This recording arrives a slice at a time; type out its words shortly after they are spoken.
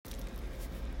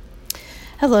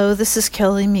Hello, this is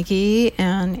Kelly McGee,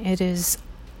 and it is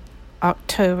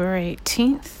October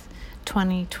 18th,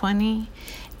 2020,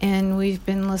 and we've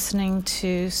been listening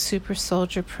to Super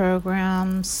Soldier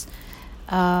programs.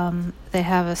 They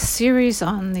have a series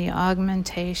on the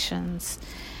augmentations,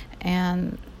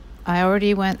 and I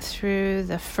already went through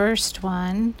the first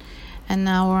one, and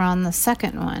now we're on the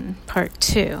second one, part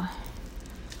 2.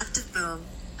 Left of Boom.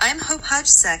 I'm Hope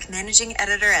Hodgsek, Managing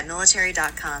Editor at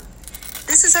Military.com.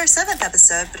 This is our 7th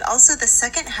episode, but also the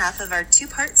second half of our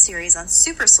 2-part series on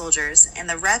super soldiers and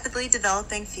the rapidly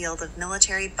developing field of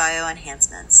military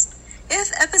bioenhancements.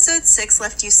 If episode 6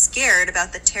 left you scared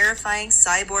about the terrifying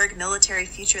cyborg military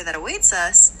future that awaits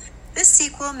us, this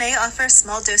sequel may offer a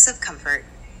small dose of comfort,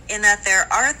 in that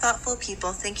there are thoughtful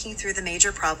people thinking through the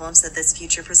major problems that this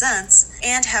future presents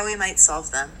and how we might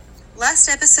solve them. Last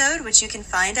episode, which you can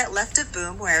find at Left of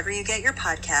Boom wherever you get your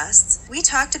podcasts, we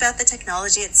talked about the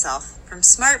technology itself, from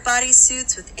smart body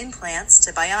suits with implants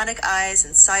to bionic eyes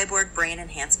and cyborg brain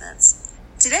enhancements.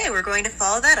 Today, we're going to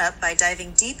follow that up by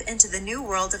diving deep into the new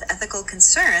world of ethical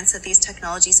concerns that these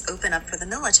technologies open up for the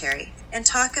military, and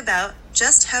talk about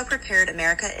just how prepared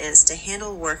America is to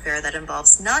handle warfare that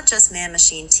involves not just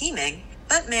man-machine teaming,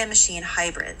 but man-machine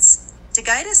hybrids. To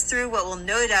guide us through what will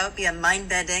no doubt be a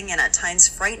mind-bending and at times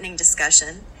frightening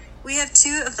discussion, we have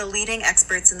 2 of the leading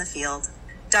experts in the field.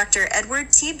 Dr.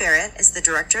 Edward T. Barrett is the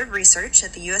Director of Research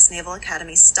at the U.S. Naval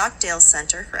Academy's Stockdale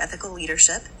Center for Ethical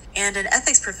Leadership and an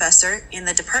ethics professor in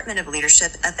the Department of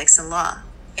Leadership, Ethics, and Law.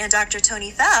 And Dr.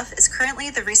 Tony Pfaff is currently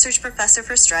the Research Professor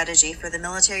for Strategy for the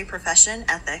Military Profession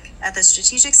Ethic at the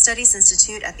Strategic Studies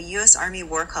Institute at the U.S. Army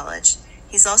War College.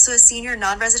 He's also a Senior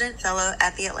Non-Resident Fellow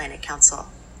at the Atlantic Council.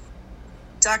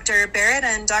 Dr. Barrett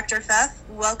and Dr. Pfaff,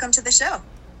 welcome to the show.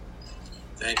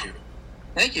 Thank you.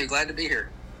 Thank you. Glad to be here.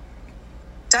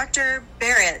 Dr.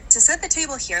 Barrett, to set the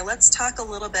table here, let's talk a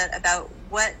little bit about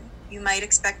what you might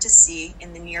expect to see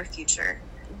in the near future.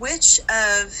 Which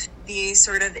of the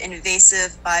sort of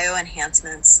invasive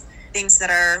bioenhancements, things that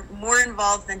are more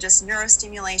involved than just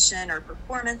neurostimulation or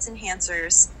performance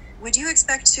enhancers, would you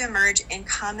expect to emerge in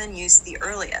common use the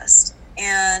earliest?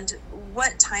 And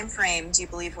what time frame do you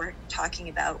believe we're talking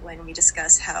about when we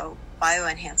discuss how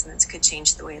bioenhancements could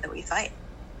change the way that we fight?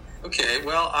 Okay,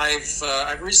 well, I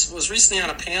was recently on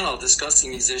a panel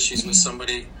discussing these issues with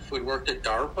somebody who had worked at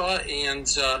DARPA,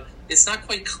 and it's not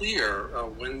quite clear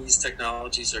when these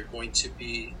technologies are going to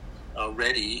be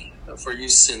ready for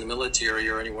use in the military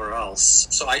or anywhere else.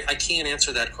 So I can't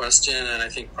answer that question, and I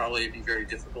think probably it'd be very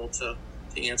difficult to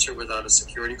answer without a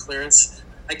security clearance.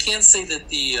 I can say that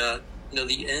the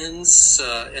ends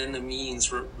and the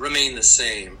means remain the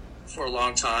same. For a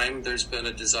long time, there's been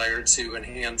a desire to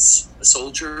enhance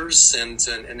soldiers and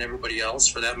everybody else,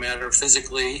 for that matter,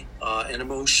 physically and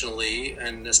emotionally,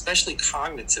 and especially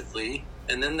cognitively.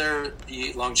 And then there are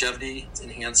the longevity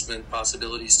enhancement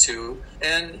possibilities too.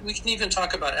 And we can even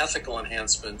talk about ethical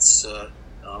enhancements a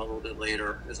little bit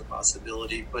later as a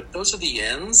possibility. But those are the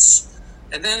ends.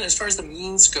 And then as far as the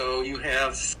means go, you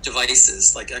have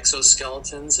devices like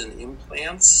exoskeletons and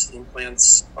implants.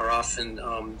 Implants are often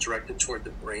directed toward the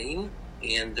brain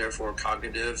and therefore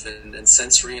cognitive and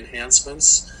sensory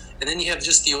enhancements. And then you have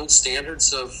just the old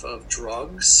standards of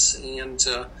drugs and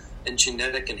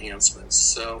genetic enhancements.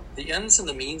 So the ends and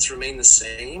the means remain the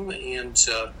same, and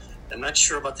I'm not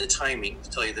sure about the timing, to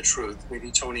tell you the truth.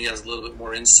 Maybe Tony has a little bit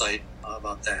more insight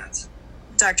about that.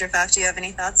 Dr. Pfaff, do you have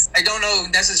any thoughts? I don't know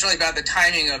necessarily about the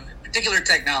timing of particular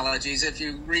technologies. If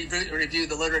you review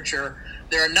the literature,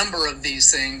 there are a number of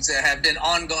these things that have been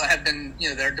ongoing.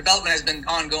 Their development has been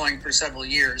ongoing for several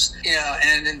years.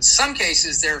 And in some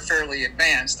cases they're fairly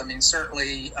advanced. I mean,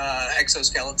 certainly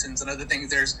exoskeletons and other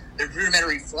things. There's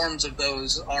rudimentary forms of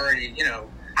those already,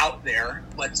 out there.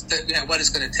 What it's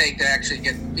going to take to actually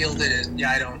get fielded is,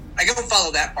 I don't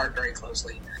follow that part very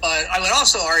closely. But I would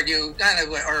also argue,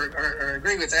 or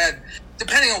agree with Ed,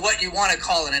 depending on what you want to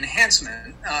call an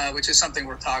enhancement, which is something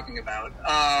we're talking about.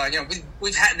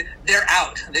 They're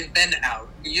out. They've been out.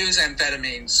 We use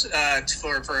amphetamines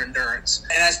for endurance,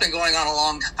 and that's been going on a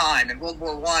long time. In World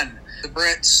War I, the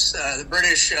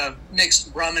British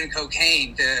mixed rum and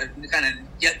cocaine to kind of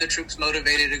get the troops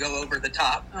motivated to go over the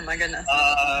top. Oh my goodness!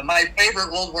 My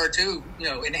favorite World War II,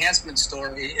 enhancement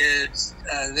story is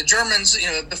the Germans.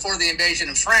 Before the invasion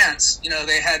of France,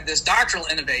 they had this doctrinal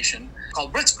innovation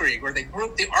called Blitzkrieg, where they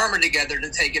grouped the armor together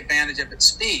to take advantage of its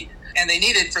speed, and they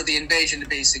needed for the invasion to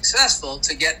be successful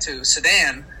to get to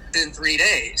Sedan in 3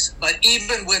 days. But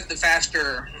even with the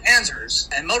faster Panzers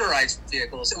and motorized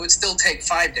vehicles, it would still take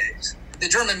 5 days. The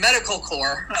German Medical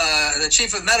Corps, the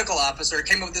chief of medical officer,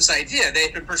 came up with this idea. They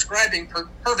had been prescribing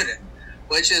Pervitin,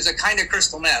 which is a kind of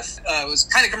crystal meth. It was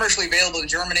kind of commercially available in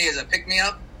Germany as a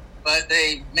pick-me-up, but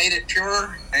they made it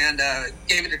pure and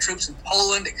gave it to troops in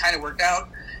Poland. It kind of worked out.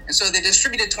 And so they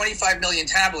distributed 25 million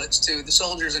tablets to the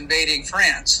soldiers invading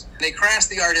France. They crashed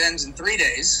the Ardennes in 3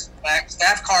 days. In fact,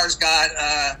 staff cars got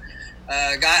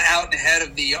out ahead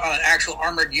of the actual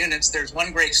armored units. There's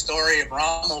one great story of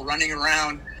Rommel running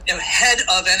around, ahead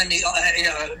of enemy,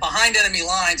 behind enemy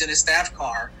lines in his staff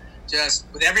car, just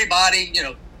with everybody,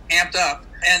 amped up.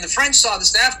 And the French saw the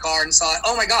staff car and saw,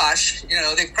 oh my gosh,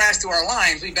 they've crashed through our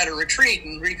lines. We better retreat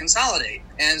and reconsolidate.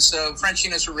 And so French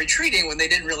units were retreating when they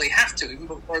didn't really have to, even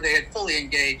before they had fully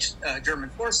engaged German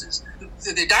forces.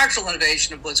 The doctrinal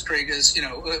innovation of Blitzkrieg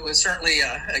was certainly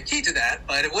a key to that,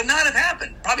 but it would not have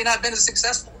happened. Probably not been as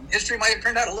successful. History might have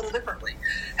turned out a little differently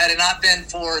had it not been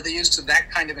for the use of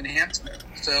that kind of enhancement.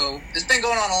 So it's been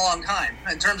going on a long time.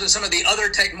 In terms of some of the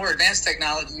other more advanced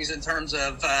technologies, in terms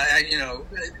of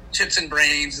chips and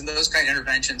brains and those kind of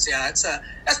interventions, that's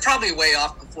probably way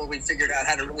off before we figured out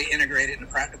how to really integrate it in a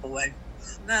practical way.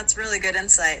 That's really good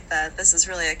insight, that this is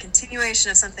really a continuation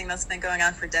of something that's been going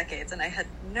on for decades, and I had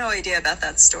no idea about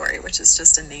that story, which is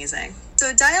just amazing.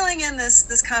 So dialing in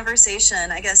this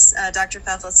conversation, I guess, Dr.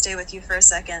 Pfaff, let's stay with you for a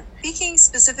second. Speaking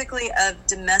specifically of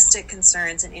domestic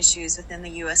concerns and issues within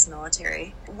the U.S.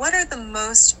 military, what are the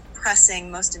most pressing,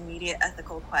 most immediate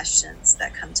ethical questions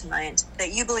that come to mind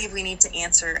that you believe we need to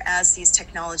answer as these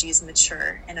technologies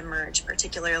mature and emerge,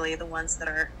 particularly the ones that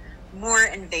are more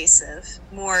invasive,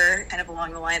 more kind of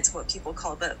along the lines of what people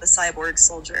call the cyborg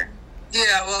soldier?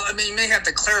 Yeah, well, you may have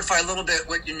to clarify a little bit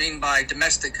what you mean by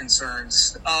domestic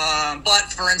concerns.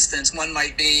 But for instance, one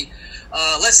might be,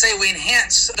 let's say we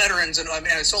enhance veterans and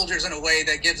soldiers in a way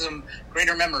that gives them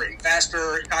greater memory,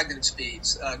 faster cognitive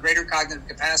speeds, greater cognitive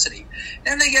capacity,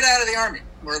 and they get out of the Army,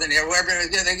 or wherever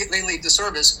they leave the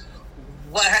service.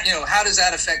 How does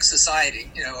that affect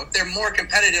society? If they're more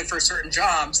competitive for certain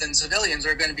jobs, then civilians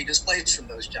are going to be displaced from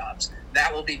those jobs.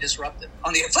 That will be disruptive.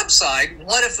 On the flip side,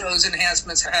 what if those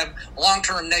enhancements have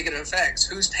long-term negative effects?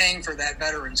 Who's paying for that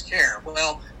veteran's care?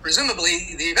 Well,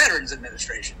 presumably the Veterans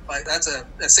Administration, but that's a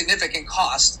significant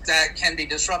cost that can be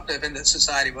disruptive and that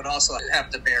society would also have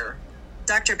to bear.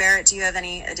 Dr. Barrett, do you have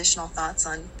any additional thoughts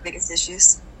on the biggest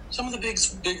issues? Some of the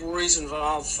big worries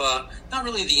involve not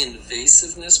really the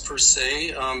invasiveness per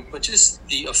se, but just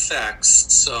the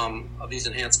effects of these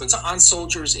enhancements on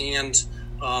soldiers and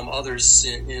others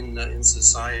in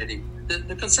society.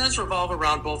 The concerns revolve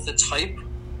around both the type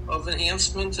of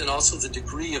enhancement and also the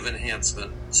degree of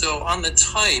enhancement. So on the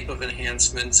type of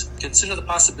enhancement, consider the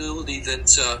possibility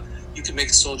that you could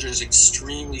make soldiers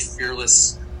extremely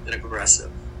fearless and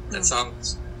aggressive. That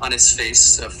sounds on its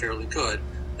face fairly good.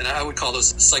 And I would call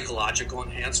those psychological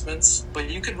enhancements.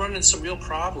 But you could run into some real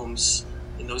problems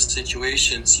in those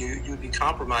situations. You'd be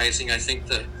compromising, I think,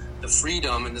 the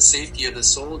freedom and the safety of the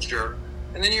soldier.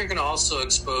 And then you're going to also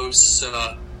expose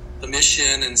the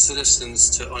mission and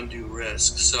citizens to undue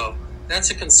risk. So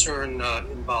that's a concern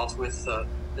involved with the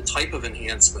type of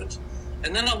enhancement.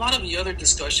 And then a lot of the other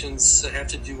discussions have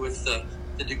to do with the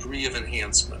degree of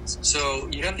enhancement. So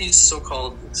you have these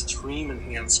so-called extreme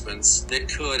enhancements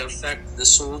that could affect the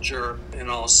soldier and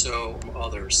also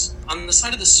others. On the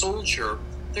side of the soldier,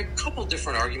 there are a couple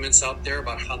different arguments out there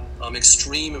about how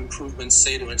extreme improvements,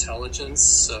 say, to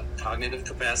intelligence, cognitive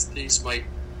capacities might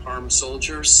harm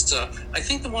soldiers. I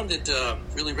think the one that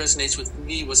really resonates with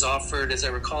me was offered, as I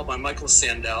recall, by Michael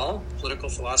Sandel, political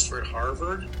philosopher at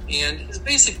Harvard. And his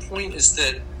basic point is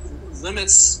that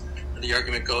limits, the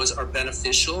argument goes, are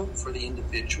beneficial for the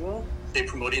individual. They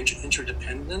promote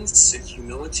interdependence and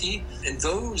humility, and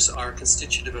those are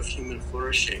constitutive of human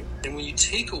flourishing. And when you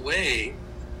take away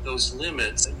those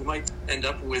limits, you might end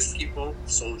up with people,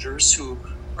 soldiers, who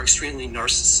are extremely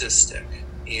narcissistic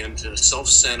and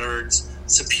self-centered,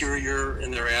 superior in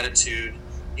their attitude,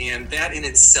 and that in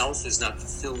itself is not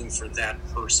fulfilling for that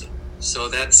person. So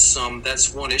that's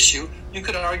one issue. You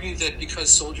could argue that because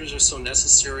soldiers are so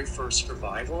necessary for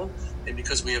survival, and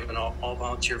because we have an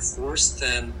all-volunteer force,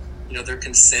 then they're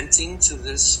consenting to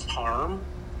this harm.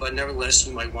 But nevertheless,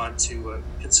 you might want to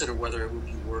consider whether it would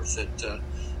be worth it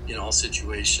in all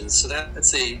situations. So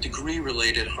that's a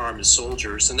degree-related harm to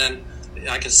soldiers. And then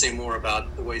I can say more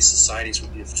about the way societies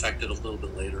would be affected a little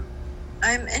bit later.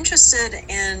 I'm interested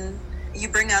in, you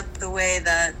bring up the way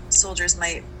that soldiers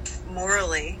might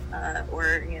morally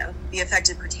or be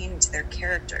affected pertaining to their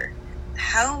character.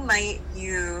 How might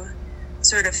you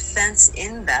sort of fence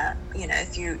in that,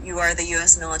 if you are the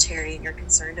U.S. military and you're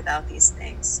concerned about these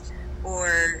things?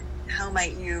 Or how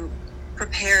might you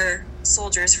prepare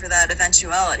soldiers for that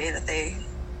eventuality that they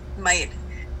might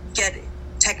get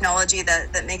technology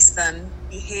that makes them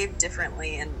behave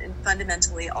differently and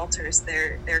fundamentally alters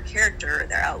their character or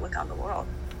their outlook on the world?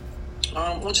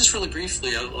 Well, just really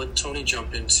briefly, I'll let Tony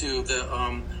jump in too.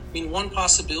 One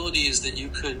possibility is that you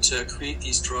could create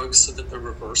these drugs so that they're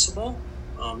reversible.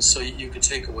 So you could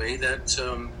take away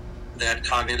that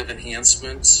cognitive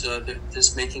enhancement,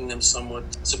 this making them somewhat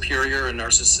superior and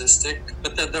narcissistic.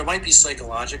 But there might be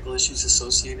psychological issues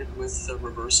associated with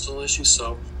reversal issues,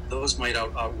 so those might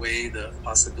outweigh the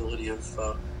possibility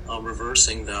of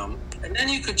reversing them. And then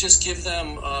you could just give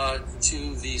them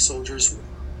to the soldiers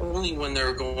only when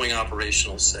they're going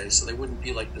operational, say, so they wouldn't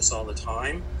be like this all the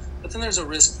time. But then there's a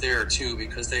risk there too,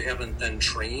 because they haven't then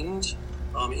trained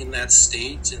in that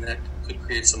state, and that could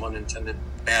create some unintended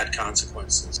bad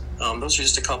consequences. Those are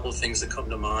just a couple of things that come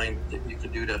to mind that you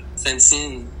could do to fence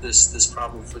in this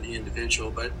problem for the individual,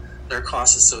 but there are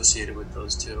costs associated with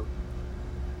those too.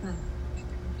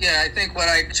 Yeah, I think what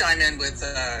I chime in with,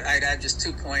 I'd add just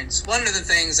 2 points. One of the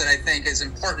things that I think is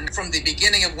important from the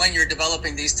beginning of when you're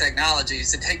developing these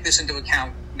technologies to take this into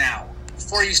account now.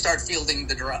 Before you start fielding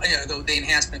the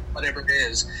enhancement, whatever it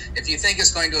is, if you think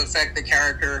it's going to affect the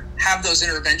character, have those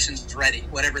interventions ready,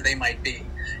 whatever they might be.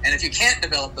 And if you can't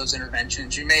develop those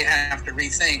interventions, you may have to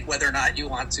rethink whether or not you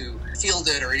want to field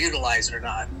it or utilize it or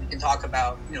not. And we can talk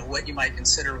about what you might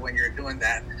consider when you're doing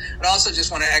that. But I also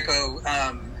just want to echo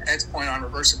Ed's point on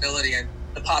reversibility and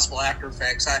the possible after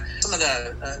effects. Some of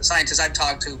the scientists I've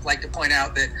talked to like to point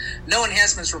out that no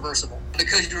enhancement is reversible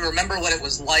because you remember what it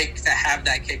was like to have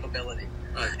that capability.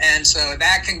 Right. And so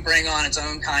that can bring on its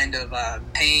own kind of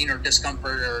pain or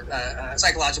discomfort or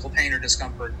psychological pain or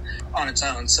discomfort on its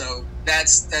own. So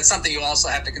that's something you also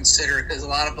have to consider, because a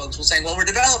lot of folks will say, well, we're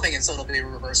developing it so it'll be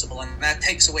reversible, and that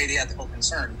takes away the ethical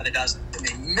concern, but it doesn't. It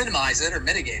may minimize it or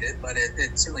mitigate it, but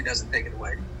it certainly doesn't take it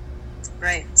away.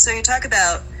 Right. So you talk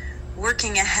about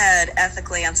working ahead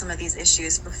ethically on some of these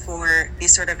issues before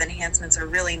these sort of enhancements are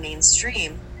really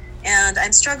mainstream. And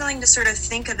I'm struggling to sort of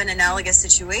think of an analogous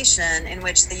situation in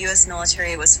which the U.S.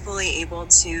 military was fully able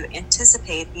to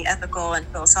anticipate the ethical and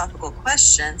philosophical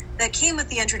questions that came with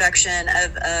the introduction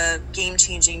of a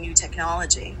game-changing new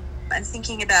technology. I'm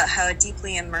thinking about how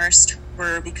deeply immersed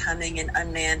we're becoming in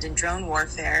unmanned and drone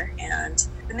warfare, and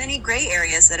the many gray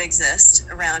areas that exist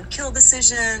around kill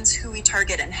decisions, who we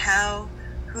target and how,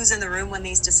 who's in the room when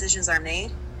these decisions are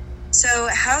made. So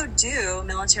how do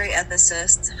military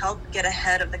ethicists help get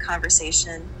ahead of the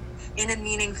conversation in a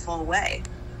meaningful way?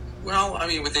 Well, I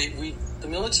mean, the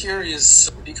military has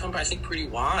become, I think, pretty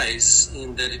wise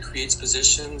in that it creates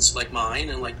positions like mine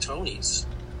and like Tony's.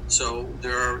 So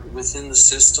there are within the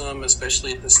system,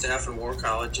 especially at the staff and war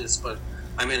colleges, but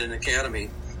I'm in an academy,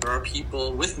 there are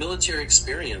people with military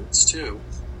experience too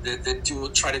that do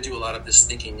try to do a lot of this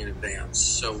thinking in advance.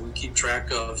 So we keep track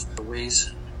of the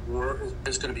ways war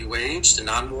is going to be waged and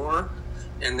non-war,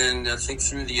 and then think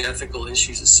through the ethical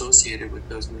issues associated with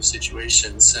those new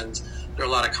situations. And there are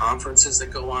a lot of conferences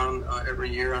that go on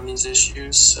every year on these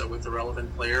issues with the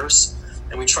relevant players.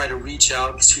 And we try to reach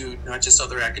out to not just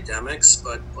other academics,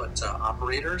 but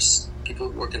operators, people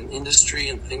who work in industry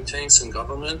and think tanks and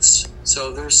governments.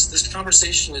 So this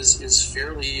conversation is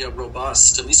fairly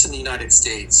robust, at least in the United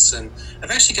States. And I've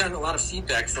actually gotten a lot of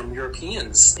feedback from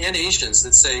Europeans and Asians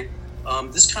that say,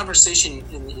 this conversation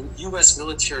in the U.S.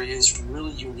 military is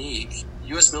really unique. The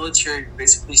U.S. military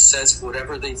basically says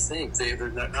whatever they think. They're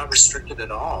not restricted at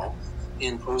all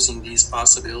in posing these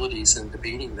possibilities and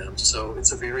debating them. So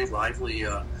it's a very lively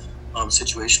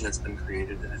situation that's been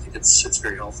created, and I think it's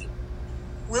very healthy.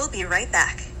 We'll be right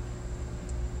back.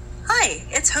 Hi,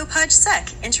 it's Hope Hodge Sec,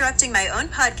 interrupting my own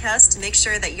podcast to make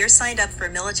sure that you're signed up for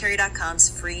military.com's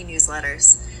free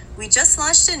newsletters. We just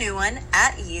launched a new one,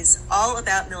 At Ease, all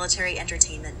about military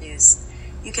entertainment news.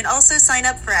 You can also sign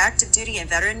up for active duty and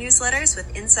veteran newsletters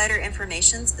with insider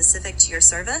information specific to your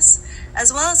service,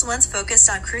 as well as ones focused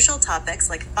on crucial topics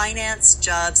like finance,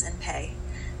 jobs, and pay.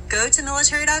 Go to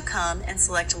military.com and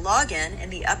select Login in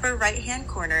the upper right-hand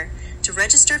corner to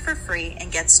register for free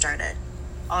and get started.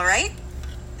 All right,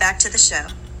 back to the show.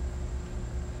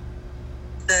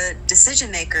 The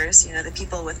decision makers, the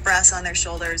people with brass on their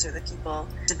shoulders or the people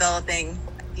developing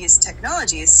these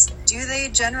technologies, do they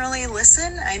generally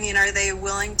listen? I mean, are they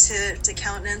willing to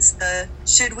countenance the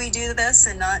should we do this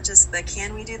and not just the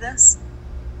can we do this?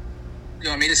 You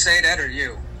want me to say that or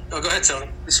you? Oh, go ahead, Tony.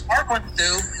 The smart ones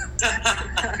do.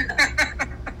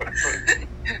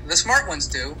 The smart ones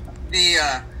do.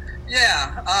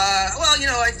 Yeah.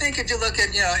 Well, I think if you look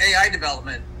at, AI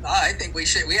development, I think we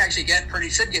actually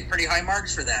should get pretty high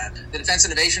marks for that. The Defense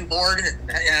Innovation Board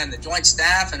and the Joint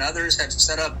Staff and others have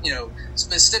set up,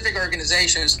 specific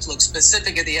organizations to look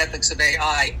specific at the ethics of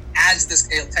AI as this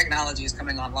technology is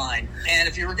coming online. And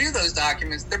if you review those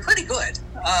documents, they're pretty good.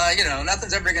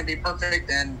 Nothing's ever going to be perfect,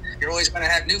 and you're always going to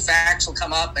have new facts will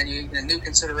come up and new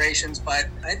considerations. But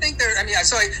I think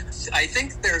I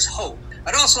think there's hope.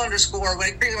 I'd also underscore,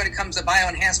 particularly when it comes to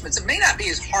bioenhancements, it may not be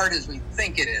as hard as we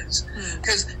think it is.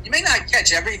 Because you may not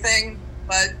catch everything,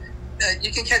 but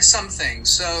you can catch some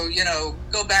things. So,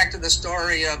 go back to the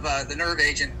story of the nerve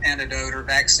agent antidote or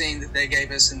vaccine that they gave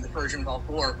us in the Persian Gulf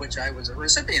War, of which I was a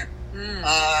recipient.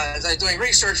 As I was doing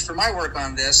research for my work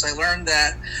on this, I learned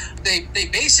that they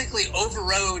basically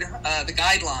overrode the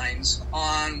guidelines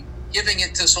on giving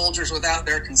it to soldiers without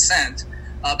their consent.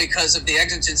 Because of the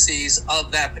exigencies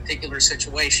of that particular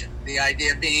situation. The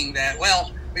idea being that,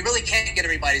 we really can't get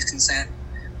everybody's consent.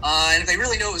 And if they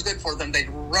really knew it was good for them, they'd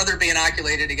rather be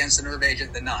inoculated against a nerve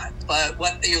agent than not. But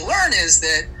what you learn is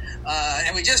that,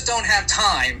 and we just don't have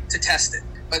time to test it.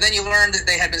 But then you learn that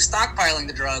they had been stockpiling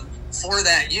the drug for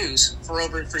that use for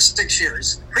 6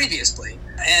 years previously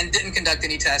and didn't conduct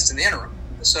any tests in the interim.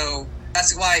 So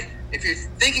that's why, if you're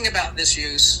thinking about this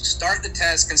use, start the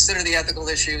test, consider the ethical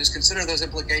issues, consider those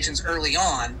implications early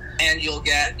on, and you'll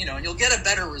get a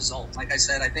better result. Like I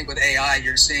said, I think with AI,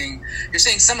 you're seeing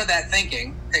some of that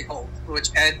thinking take hold, which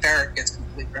Ed Barrett gets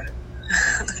complete credit.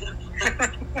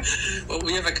 Well,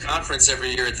 we have a conference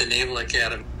every year at the Naval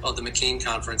Academy called the McCain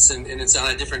Conference, and it's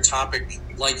on a different topic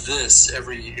like this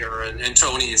every year. And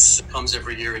Tony comes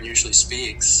every year and usually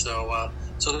speaks. So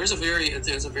there's a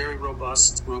very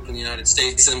robust group in the United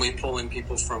States, and we pull in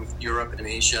people from Europe and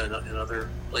Asia and other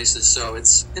places. So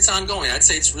it's ongoing. I'd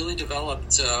say it's really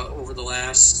developed over the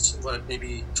last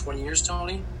maybe 20 years,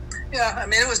 Tony. Yeah,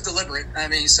 it was deliberate.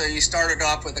 So you started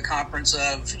off with a conference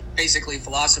of basically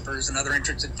philosophers and other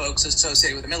interested folks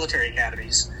associated with the military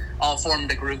academies, all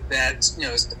formed a group that,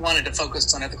 wanted to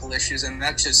focus on ethical issues, and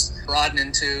that just broadened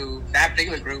into that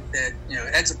particular group that,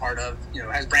 Ed's a part of,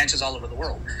 has branches all over the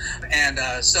world. And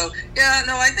I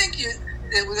think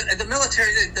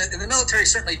the military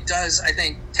certainly does, I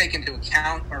think, take into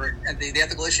account the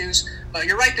ethical issues, but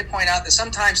you're right to point out that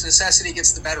sometimes necessity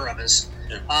gets the better of us.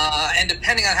 And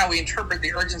depending on how we interpret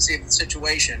the urgency of the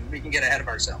situation, we can get ahead of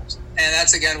ourselves. And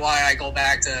that's, again, why I go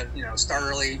back to, start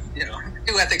early,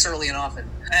 do ethics early and often.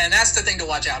 And that's the thing to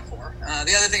watch out for.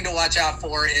 The other thing to watch out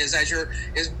for is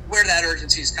where that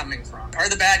urgency is coming from. Are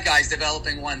the bad guys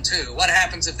developing one too? What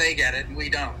happens if they get it and we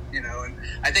don't? And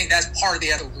I think that's part of the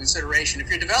ethical consideration. If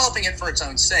you're developing it for its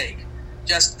own sake,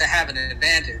 just to have an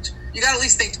advantage, you got to at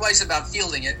least think twice about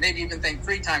fielding it, maybe even think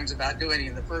 3 times about doing it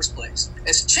in the first place.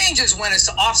 It changes when it's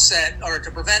to offset or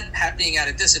to prevent being at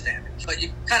a disadvantage. But you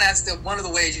kind of, that's one of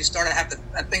the ways you start to have to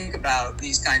think about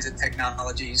these kinds of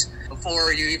technologies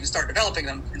before you even start developing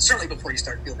them, and certainly before you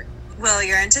start fielding them. Well,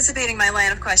 you're anticipating my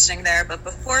line of questioning there, but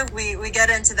before we get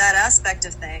into that aspect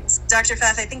of things, Dr.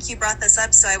 Pfaff, I think you brought this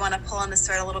up, so I want to pull on this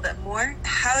thread a little bit more.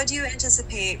 How do you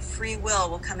anticipate free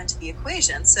will come into the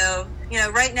equation? So,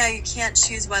 right now you can't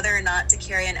choose whether or not to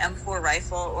carry an M4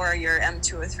 rifle or your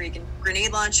M203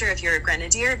 grenade launcher. If you're a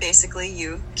grenadier, basically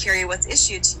you carry what's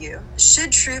issued to you.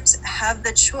 Should troops have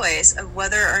the choice of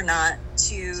whether or not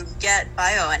to get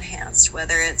bioenhanced,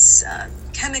 whether it's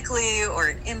chemically or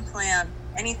an implant,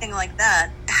 anything like that,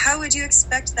 how would you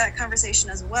expect that conversation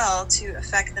as well to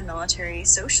affect the military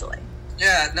socially?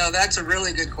 Yeah, no, that's a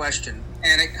really good question.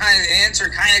 And the answer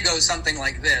goes something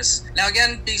like this. Now,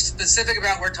 again, be specific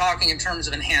about what we're talking in terms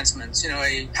of enhancements.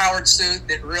 A powered suit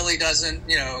that really doesn't,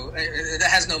 that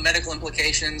has no medical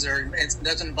implications, or it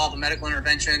doesn't involve a medical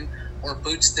intervention, or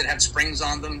boots that have springs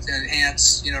on them to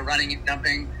enhance, running and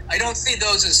jumping. I don't see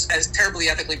those as terribly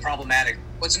ethically problematic.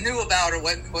 What's new about, or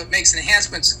what makes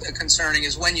enhancements concerning,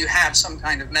 is when you have some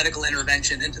kind of medical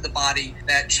intervention into the body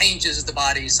that changes the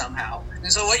body somehow.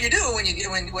 And so what you do when you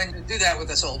do that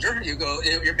with a soldier,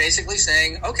 you're basically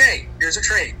saying, okay, here's a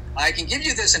trade. I can give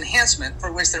you this enhancement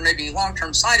for which there may be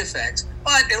long-term side effects,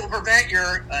 but it will prevent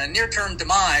your near-term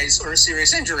demise or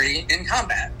serious injury in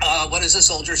combat. What does the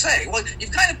soldier say? Well,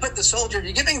 you've kind of put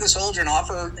you're giving the soldier an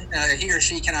offer he or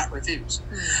she cannot refuse.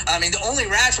 The only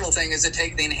rational thing is to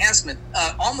take the enhancement,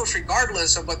 almost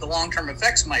regardless of what the long-term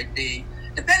effects might be,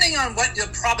 depending on what the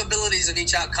probabilities of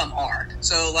each outcome are.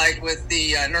 So like with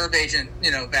the nerve agent,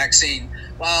 vaccine,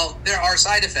 while there are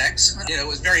side effects, it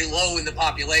was very low in the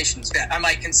population, so I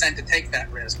might consent to take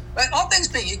that risk. But all things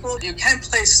being equal, you can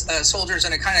place soldiers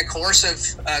in a kind of coercive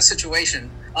situation,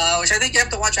 which I think you have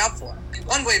to watch out for.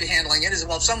 One way of handling it is,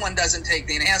 well, if someone doesn't take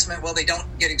the enhancement, well, they don't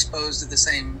get exposed to the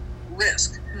same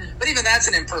risk. But even that's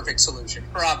an imperfect solution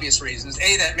for obvious reasons.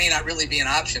 That may not really be an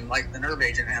option, like the nerve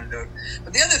agent antidote.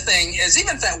 But the other thing is,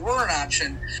 even if that were an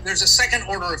option, there's a second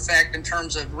order effect in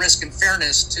terms of risk and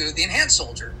fairness to the enhanced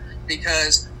soldier.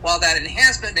 Because while that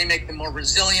enhancement may make them more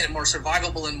resilient and more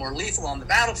survivable and more lethal on the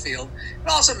battlefield, it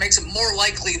also makes it more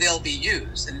likely they'll be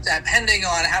used. And depending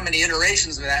on how many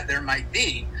iterations of that there might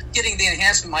be, getting the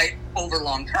enhancement might, over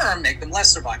long term, make them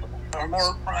less survivable or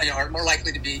more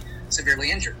likely to be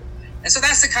severely injured. And so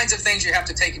that's the kinds of things you have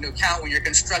to take into account when you're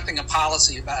constructing a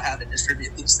policy about how to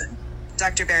distribute these things.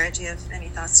 Dr. Barrett, do you have any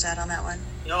thoughts to add on that one?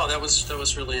 No, that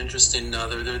was really interesting.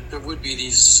 There would be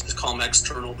these, call them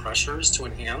external pressures to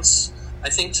enhance. I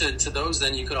think to those,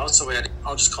 then you could also add,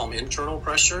 I'll just call them internal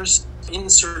pressures. In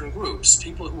certain groups,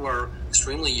 people who are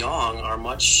extremely young are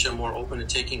much more open to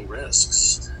taking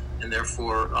risks. And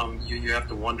therefore, you have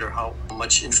to wonder how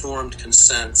much informed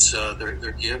consent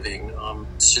they're giving.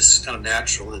 It's just kind of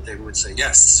natural that they would say,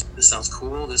 yes, this sounds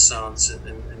cool, this sounds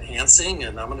enhancing,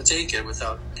 and I'm going to take it,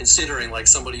 without considering like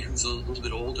somebody who's a little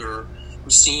bit older,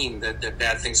 who's seen that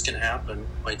bad things can happen,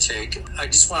 might take. I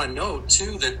just want to note,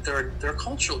 too, that there are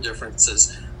cultural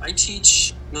differences. I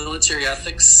teach military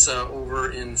ethics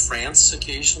over in France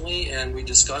occasionally, and we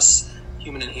discuss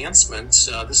human enhancement.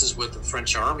 This is with the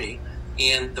French Army.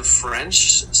 And the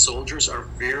French soldiers are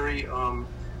very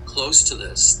close to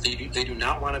this. They do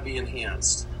not want to be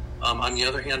enhanced. On the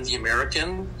other hand, the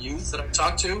American youth that I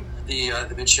talk to, the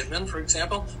midshipmen, for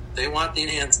example, they want the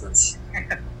enhancements.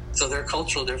 So there are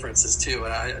cultural differences, too.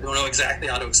 And I don't know exactly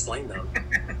how to explain them.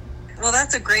 Well,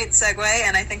 that's a great segue,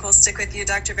 and I think we'll stick with you,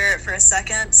 Dr. Barrett, for a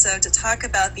second. So to talk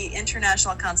about the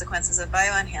international consequences of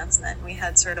bioenhancement, we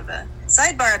had sort of a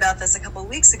sidebar about this a couple of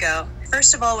weeks ago.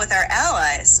 First of all, with our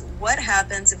allies, what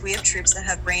happens if we have troops that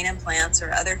have brain implants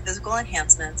or other physical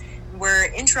enhancements? We're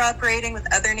interoperating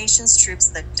with other nations' troops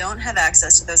that don't have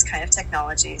access to those kind of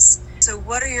technologies. So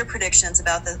what are your predictions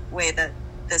about the way that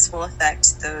this will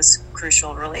affect those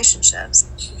crucial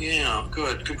relationships? Yeah,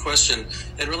 good question.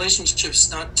 And relationships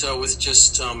not with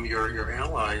just your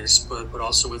allies, but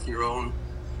also with your own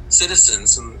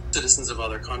citizens and citizens of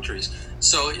other countries.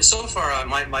 So far,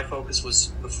 my focus was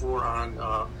before on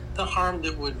the harm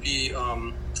that would be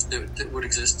that would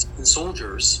exist in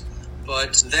soldiers,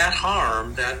 but that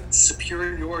harm, that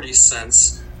superiority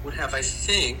sense, would have, I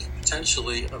think,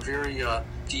 potentially a very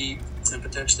deep and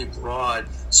potentially broad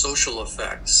social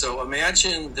effect. So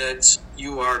imagine that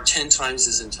you are 10 times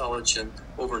as intelligent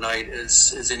overnight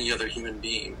as any other human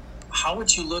being. How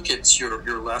would you look at your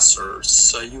lessers?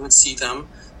 So you would see them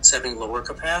as having lower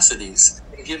capacities.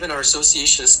 And given our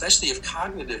association, especially of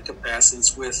cognitive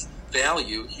capacities, with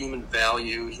value, human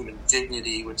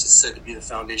dignity, which is said to be the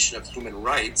foundation of human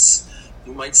rights,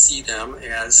 you might see them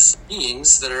as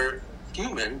beings that are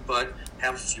human but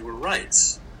have fewer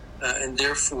rights. And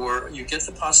therefore, you get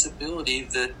the possibility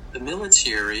that the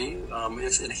military,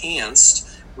 if enhanced,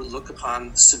 would look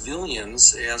upon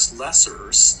civilians as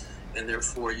lessers, and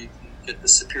therefore you get the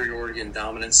superiority and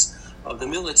dominance of the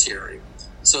military.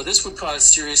 So this would cause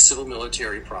serious civil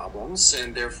military problems,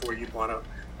 and therefore you'd want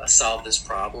to solve this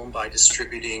problem by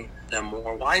distributing them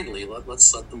more widely.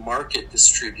 Let's let the market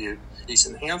distribute these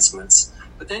enhancements.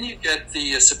 But then you get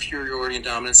the superiority and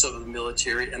dominance of the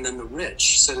military, and then the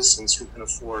rich citizens who can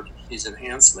afford these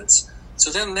enhancements. So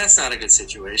then that's not a good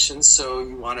situation. So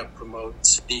you want to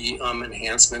promote the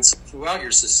enhancements throughout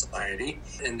your society,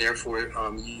 and therefore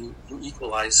you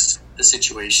equalize the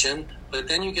situation. But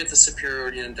then you get the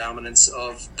superiority and dominance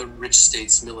of the rich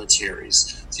states'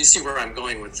 militaries. So you see where I'm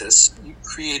going with this. You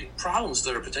create problems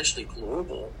that are potentially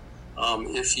global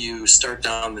if you start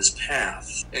down this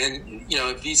path. And,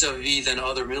 vis-a-vis then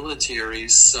other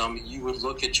militaries, you would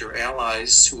look at your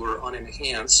allies who are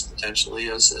unenhanced potentially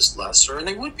as lesser, and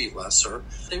they would be lesser.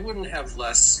 They wouldn't have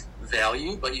less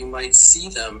value, but you might see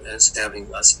them as having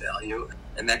less value,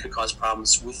 and that could cause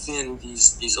problems within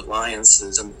these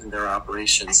alliances and their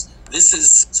operations. This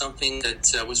is something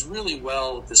that was really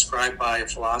well described by a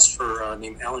philosopher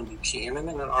named Alan Buchanan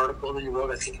in an article that he wrote,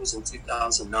 I think it was in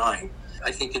 2009.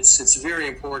 I think it's very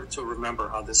important to remember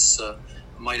how this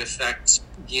might affect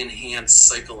the enhanced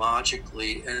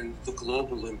psychologically and the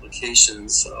global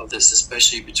implications of this,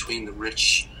 especially between the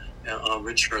richer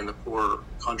and the poorer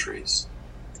countries.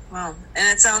 Wow. And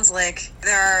it sounds like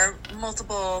there are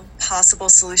multiple possible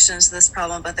solutions to this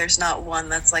problem, but there's not one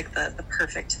that's like the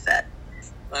perfect fit.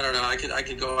 I don't know. I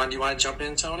could go on. Do you want to jump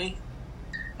in, Tony?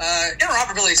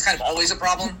 Interoperability is kind of always a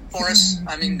problem for us.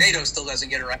 I mean, NATO still doesn't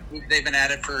get it right. They've been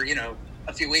at it for,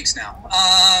 a few weeks now.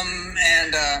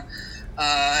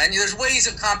 And there's ways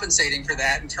of compensating for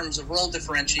that in terms of role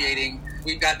differentiating.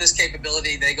 We've got this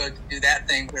capability, they go do that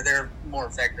thing where they're more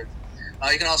effective.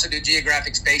 You can also do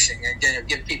geographic spacing and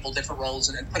give people different roles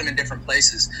and put them in different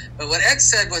places. But what Ed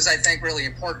said was, I think, really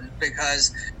important,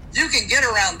 because you can get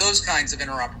around those kinds of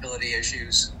interoperability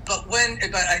issues. But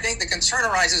I think the concern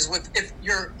arises with if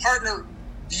your partner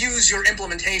views your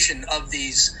implementation of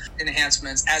these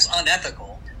enhancements as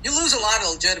unethical, you lose a lot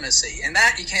of legitimacy, and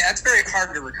that's very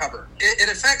hard to recover. It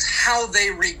affects how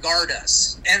they regard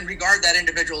us and regard that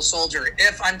individual soldier.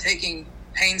 If I'm taking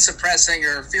pain-suppressing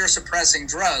or fear-suppressing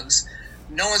drugs,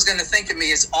 no one's going to think of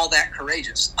me as all that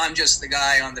courageous. I'm just the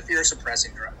guy on the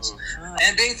fear-suppressing drugs. Oh.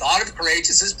 And being thought of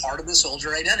courageous is part of the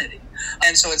soldier identity.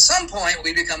 And so at some point,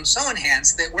 we become so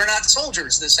enhanced that we're not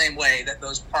soldiers the same way that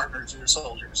those partners are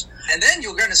soldiers. And then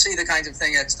you're going to see the kinds of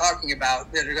thing it's talking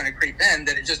about that are going to creep in,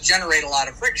 that it just generate a lot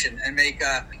of friction and make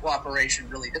cooperation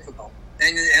really difficult.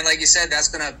 And like you said, that's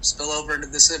going to spill over into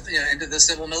the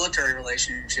civil-military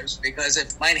relationships, because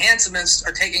if my enhancements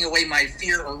are taking away my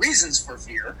fear or reasons for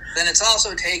fear, then it's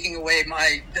also taking away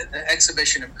my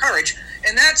exhibition of courage.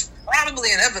 And that's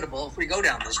probably inevitable if we go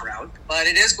down this route. But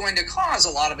it is going to cause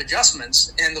a lot of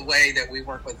adjustments in the way that we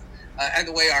work with, and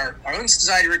the way our own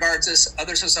society regards us,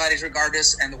 other societies regard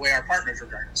us, and the way our partners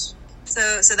regard us.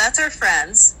 So that's our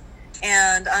friends.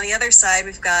 And on the other side,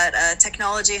 we've got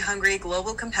technology-hungry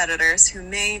global competitors who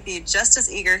may be just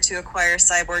as eager to acquire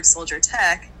cyborg soldier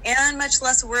tech and much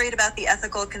less worried about the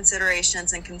ethical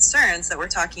considerations and concerns that we're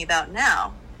talking about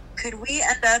now. Could we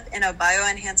end up in a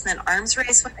bioenhancement arms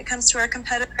race when it comes to our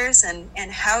competitors?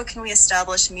 And how can we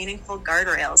establish meaningful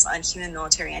guardrails on human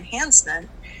military enhancement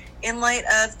in light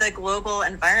of the global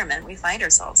environment we find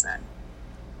ourselves in?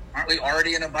 Aren't we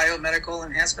already in a biomedical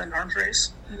enhancement arms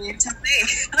race? You tell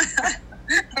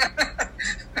me.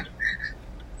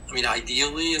 I mean,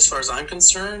 ideally, as far as I'm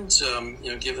concerned,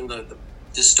 given the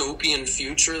dystopian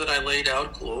future that I laid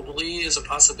out globally as a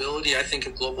possibility, I think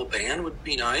a global ban would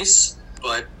be nice,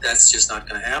 but that's just not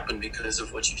going to happen because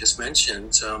of what you just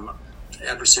mentioned.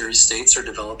 Adversary states are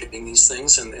developing these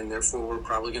things, and therefore we're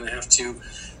probably going to have to,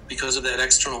 because of that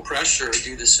external pressure,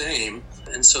 do the same.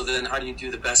 And so then how do you do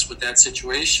the best with that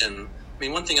situation? I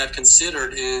mean, one thing I've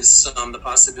considered is the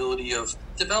possibility of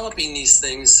developing these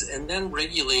things and then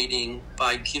regulating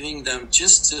by giving them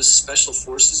just to special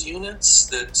forces units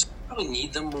that probably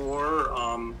need them more.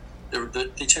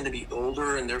 They tend to be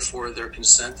older, and therefore their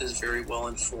consent is very well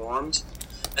informed.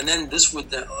 And then this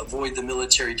would avoid the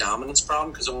military dominance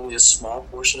problem, because only a small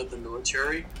portion of the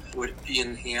military would be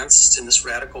enhanced in this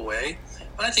radical way.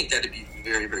 But I think that would be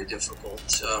very, very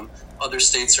difficult. Other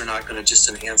states are not going to just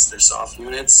enhance their soft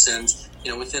units. And,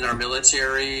 within our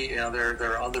military,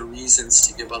 there are other reasons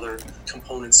to give other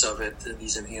components of it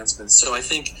these enhancements. So I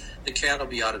think the cat will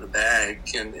be out of the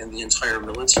bag, and the entire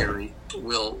military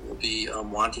will be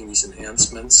wanting these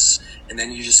enhancements. And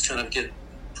then you just kind of get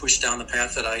pushed down the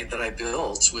path that I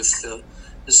built, with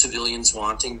the civilians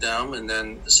wanting them, and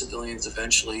then the civilians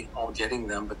eventually all getting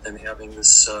them, but then having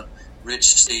this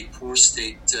rich state, poor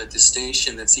state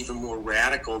distinction that's even more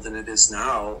radical than it is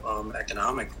now,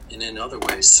 economic and in other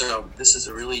ways. So this is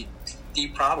a really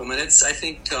deep problem, and it's, I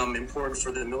think, important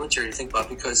for the military to think about,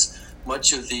 because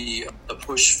much of the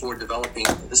push for developing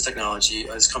this technology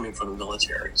is coming from the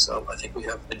military. So I think we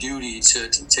have a duty to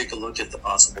take a look at the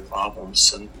possible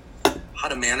problems. And how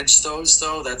to manage those,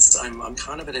 though, I'm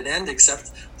kind of at an end,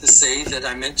 except to say that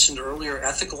I mentioned earlier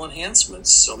ethical enhancements.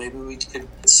 So maybe we could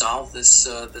solve this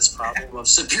problem of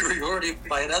superiority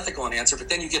by an ethical enhancer. But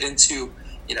then you get into,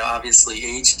 obviously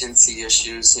agency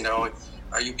issues.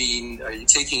 Are you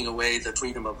taking away the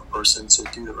freedom of a person to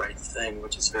do the right thing,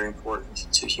 which is very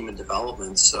important to human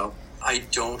development. So I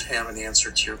don't have an answer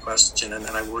to your question, and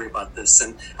I worry about this.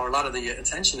 And a lot of the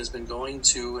attention has been going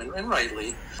to, and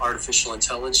rightly, artificial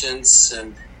intelligence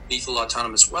and lethal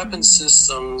autonomous weapons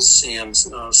systems and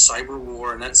cyber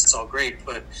war, and that's all great.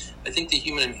 But I think the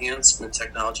human enhancement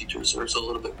technology deserves a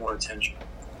little bit more attention.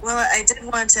 Well, I did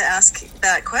want to ask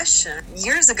that question.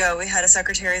 Years ago, we had a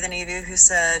Secretary of the Navy who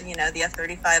said, the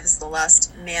F-35 is the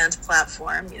last manned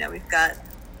platform. We've got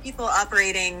people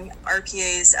operating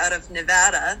RPAs out of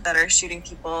Nevada that are shooting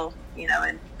people,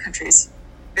 in countries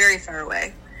very far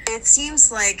away. It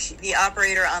seems like the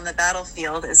operator on the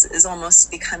battlefield is almost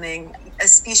becoming a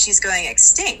species going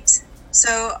extinct.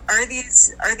 So are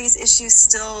these issues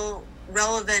still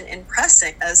relevant and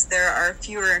pressing as there are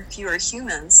fewer and fewer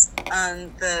humans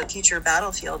on the future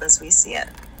battlefield as we see it?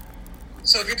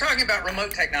 So if you're talking about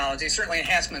remote technology, certainly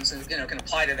enhancements can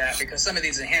apply to that, because some of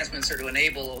these enhancements are to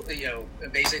enable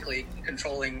basically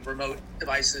controlling remote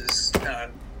devices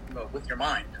with your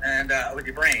mind and with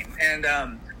your brain. And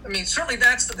I mean, certainly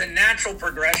that's the natural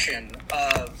progression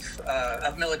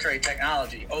of military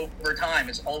technology. Over time,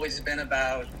 it's always been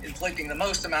about inflicting the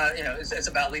most amount, it's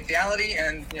about lethality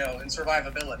and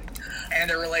survivability. And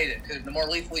they're related, because the more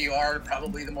lethal you are,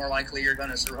 probably the more likely you're going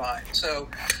to survive. So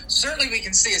certainly we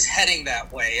can see us heading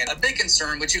that way. And a big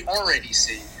concern, which you already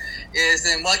see, is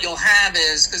then what you'll have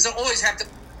is, because they'll always have to,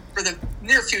 for the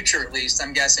near future at least,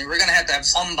 I'm guessing, we're going to have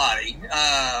somebody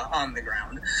on the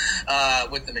ground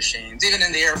with the machines. Even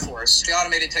in the Air Force, the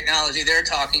automated technology they're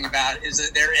talking about is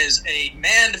that there is a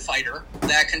manned fighter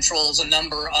that controls a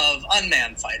number of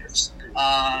unmanned fighters.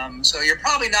 So you're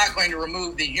probably not going to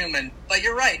remove the human, but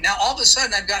you're right. Now, all of a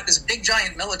sudden, I've got this big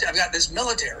giant military. I've got this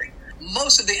military.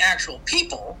 Most of the actual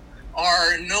people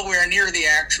are nowhere near the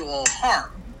actual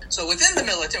harm. So within the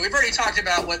military, we've already talked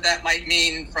about what that might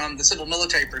mean from the civil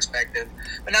military perspective,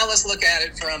 but now let's look at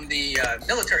it from the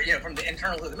military, from the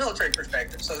internal to the military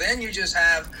perspective. So then you just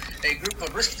have a group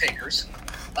of risk takers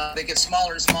that get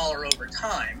smaller and smaller over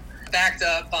time, backed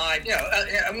up by,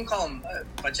 I wouldn't call them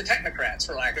a bunch of technocrats,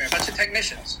 for lack of a bunch of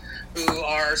technicians who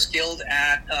are skilled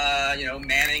at,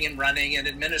 manning and running and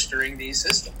administering these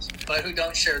systems, but who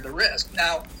don't share the risk.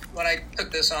 Now, when I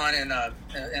took this on in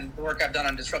the work I've done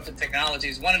on disruptive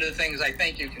technologies, one of the things I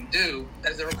think you can do,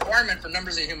 as the requirement for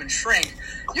numbers of humans shrink,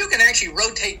 you can actually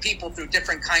rotate people through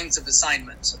different kinds of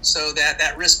assignments so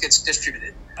that risk gets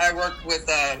distributed. I worked with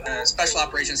Special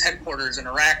Operations Headquarters in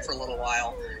Iraq for a little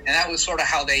while, and that was sort of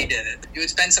how they did it. You would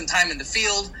spend some time in the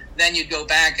field, then you'd go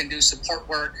back and do support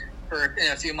work for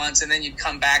a few months, and then you'd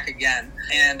come back again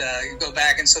and go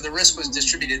back. And so the risk was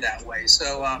distributed that way.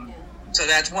 So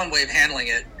that's one way of handling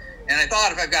it. And I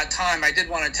thought if I've got time, I did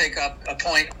want to take up a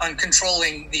point on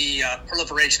controlling the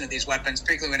proliferation of these weapons,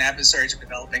 particularly when adversaries are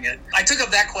developing it. I took up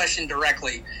that question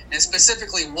directly, and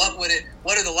specifically, what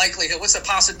are the likelihood, what's the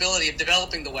possibility of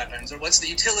developing the weapons, or what's the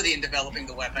utility in developing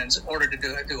the weapons in order to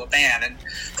do a ban? And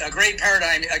a great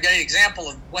example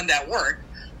of when that worked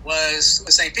was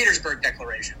the St. Petersburg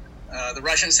Declaration. The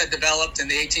Russians had developed in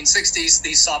the 1860s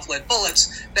these soft lead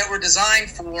bullets that were designed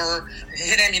for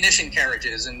hit ammunition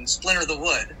carriages and splinter the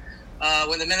wood.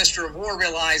 When the Minister of War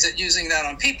realized that using that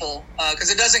on people, because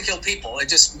it doesn't kill people, it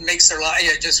just makes their life,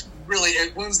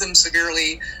 it wounds them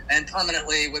severely and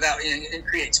permanently it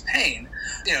creates pain.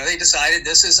 They decided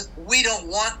we don't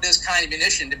want this kind of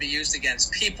munition to be used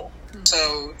against people.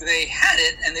 So they had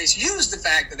it, and they used the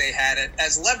fact that they had it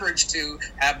as leverage to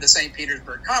have the St.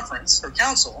 Petersburg Conference or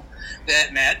Council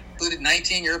that met, included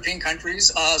 19 European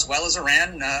countries, as well as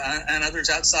Iran and others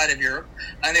outside of Europe.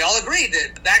 And they all agreed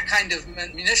that kind of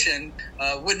munition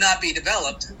would not be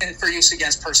developed for use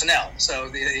against personnel. So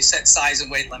they set size and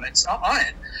weight limits on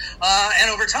it. And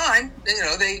over time,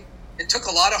 it took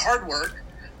a lot of hard work,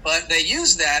 but they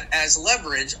used that as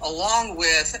leverage along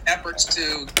with efforts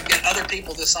to get other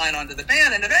people to sign on to the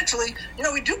ban. And eventually,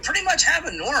 we do pretty much have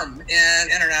a norm in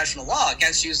international law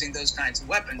against using those kinds of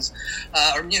weapons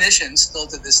or munitions still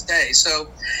to this day. So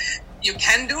you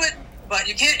can do it, but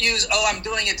you can't use, I'm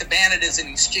doing it to ban it as an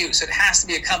excuse. It has to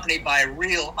be accompanied by a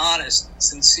real, honest,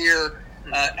 sincere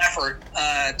effort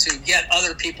to get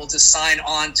other people to sign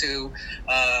on to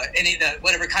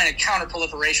whatever kind of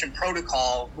counter-proliferation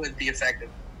protocol would be effective.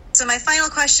 So my final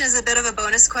question is a bit of a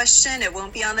bonus question. It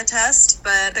won't be on the test,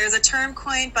 but there's a term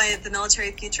coined by the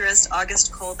military futurist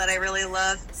August Cole that I really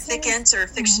love, ficant or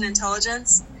fiction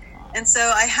intelligence. And so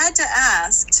I had to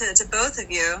ask to both of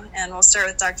you, and we'll start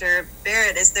with Dr.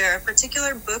 Barrett, is there a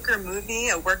particular book or movie,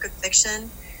 a work of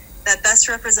fiction, that best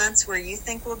represents where you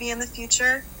think we'll be in the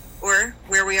future, or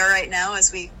where we are right now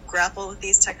as we grapple with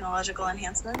these technological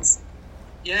enhancements?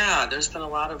 Yeah, there's been a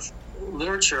lot of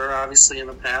literature, obviously, in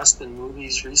the past and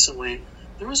movies recently.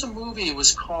 There was a movie, it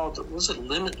was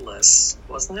Limitless,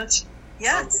 wasn't it?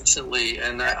 Yeah. Recently,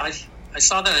 and I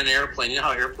saw that in an airplane. You know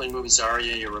how airplane movies are,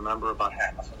 you remember about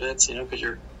half of it, because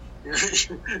you're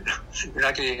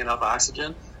not getting enough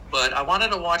oxygen. But I wanted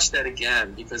to watch that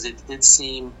again because it did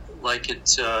seem like it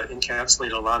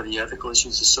encapsulated a lot of the ethical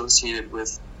issues associated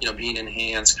with, being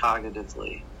enhanced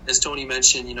cognitively. As Tony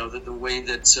mentioned, the way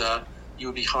that you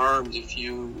would be harmed if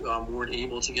you weren't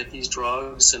able to get these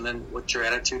drugs, and then what your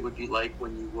attitude would be like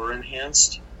when you were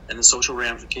enhanced, and the social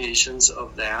ramifications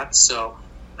of that. So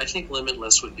I think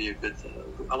Limitless would be a good thing.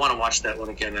 I want to watch that one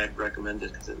again. I'd recommend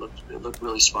it because it looked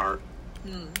really smart.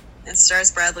 It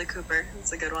stars Bradley Cooper.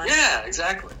 It's a good one. Yeah,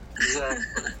 exactly.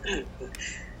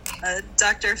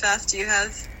 Dr. Pfaff, do you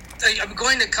have I'm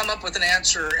going to come up with an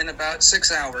answer in about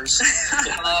 6 hours,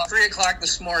 3 o'clock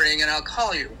this morning, and I'll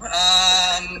call you.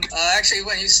 Actually,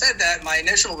 when you said that, my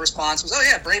initial response was, "Oh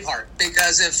yeah, Braveheart."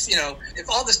 Because if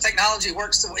all this technology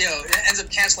works, it ends up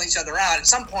canceling each other out at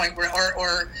some point,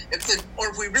 or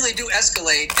if we really do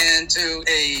escalate into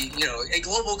a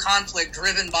global conflict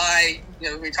driven by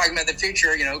we're talking about the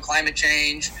future, climate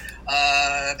change,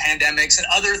 pandemics and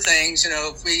other things,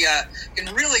 if we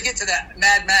can really get to that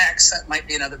Mad Max, that might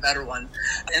be another better one,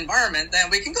 environment, then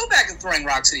we can go back and throwing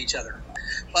rocks at each other.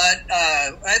 But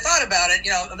I thought about it,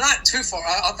 not too far.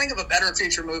 I'll think of a better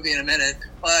future movie in a minute.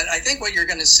 But I think what you're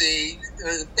going to see,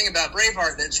 the thing about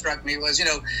Braveheart that struck me was,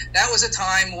 that was a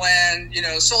time when,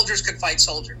 soldiers could fight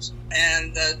soldiers.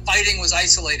 And fighting was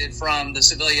isolated from the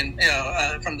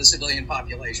civilian,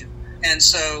 population. And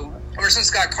so Orson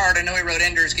Scott Card, I know he wrote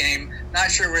Ender's Game, not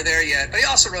sure we're there yet, but he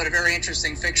also wrote a very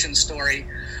interesting fiction story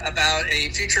about a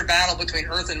future battle between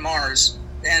Earth and Mars,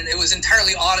 and it was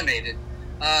entirely automated.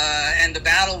 And the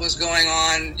battle was going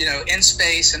on, in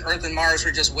space, and Earth and Mars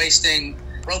were just wasting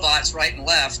robots right and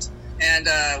left. And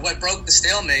what broke the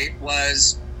stalemate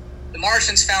was the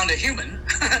Martians found a human,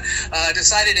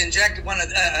 decided to inject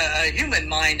a human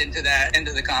mind into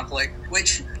the conflict,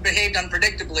 which behaved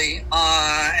unpredictably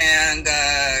and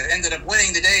ended up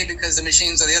winning the day because the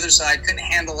machines on the other side couldn't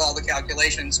handle all the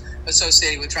calculations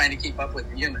associated with trying to keep up with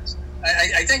the humans.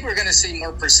 I think we're going to see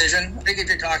more precision. I think if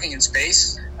you're talking in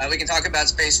space, we can talk about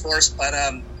Space Force, but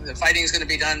the fighting is going to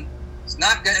be done.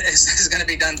 It's going to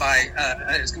be done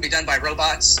by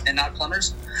robots and not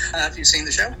plumbers. If you've seen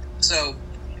the show, so.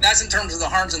 That's in terms of the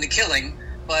harms and the killing,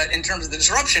 but in terms of the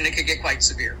disruption, it could get quite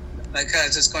severe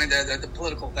because it's going to the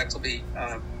political effects will be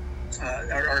are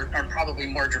probably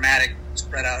more dramatic,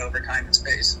 spread out over time and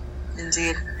space.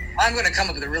 Indeed. I'm going to come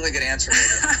up with a really good answer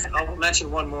later. I'll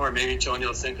mention one more. Maybe Joan,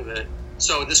 you'll think of it.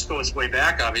 So this goes way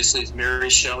back. Obviously, it's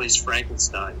Mary Shelley's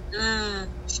Frankenstein.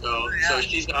 So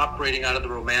she's operating out of the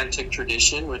Romantic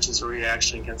tradition, which is a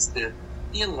reaction against the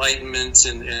Enlightenment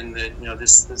and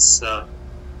this.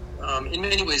 In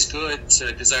many ways good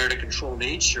desire to control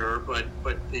nature, but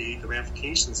the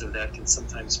ramifications of that can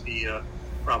sometimes be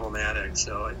problematic.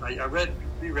 So I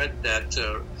reread that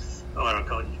a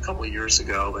couple of years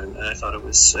ago, and I thought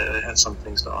it had some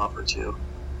things to offer too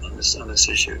on this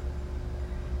issue.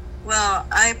 Well,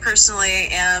 I personally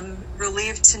am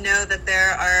relieved to know that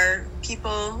there are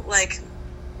people like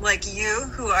you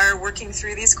who are working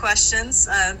through these questions.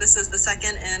 This is the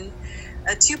second in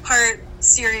a two-part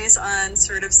series on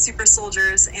sort of super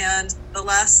soldiers, and the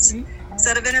last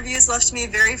set of interviews left me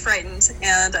very frightened,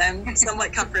 and I'm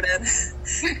somewhat comforted.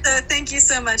 So thank you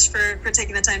so much for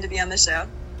taking the time to be on the show.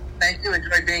 Thank you.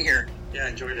 Enjoyed being here. Yeah,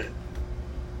 enjoyed it.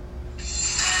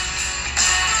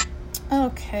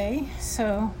 Okay,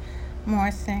 so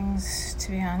more things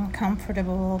to be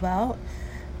uncomfortable about,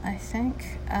 I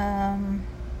think.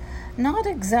 Not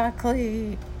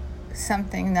exactly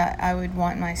something that I would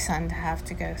want my son to have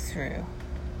to go through.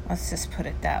 Let's just put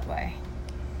it that way.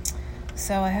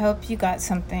 So I hope you got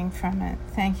something from it.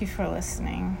 Thank you for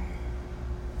listening.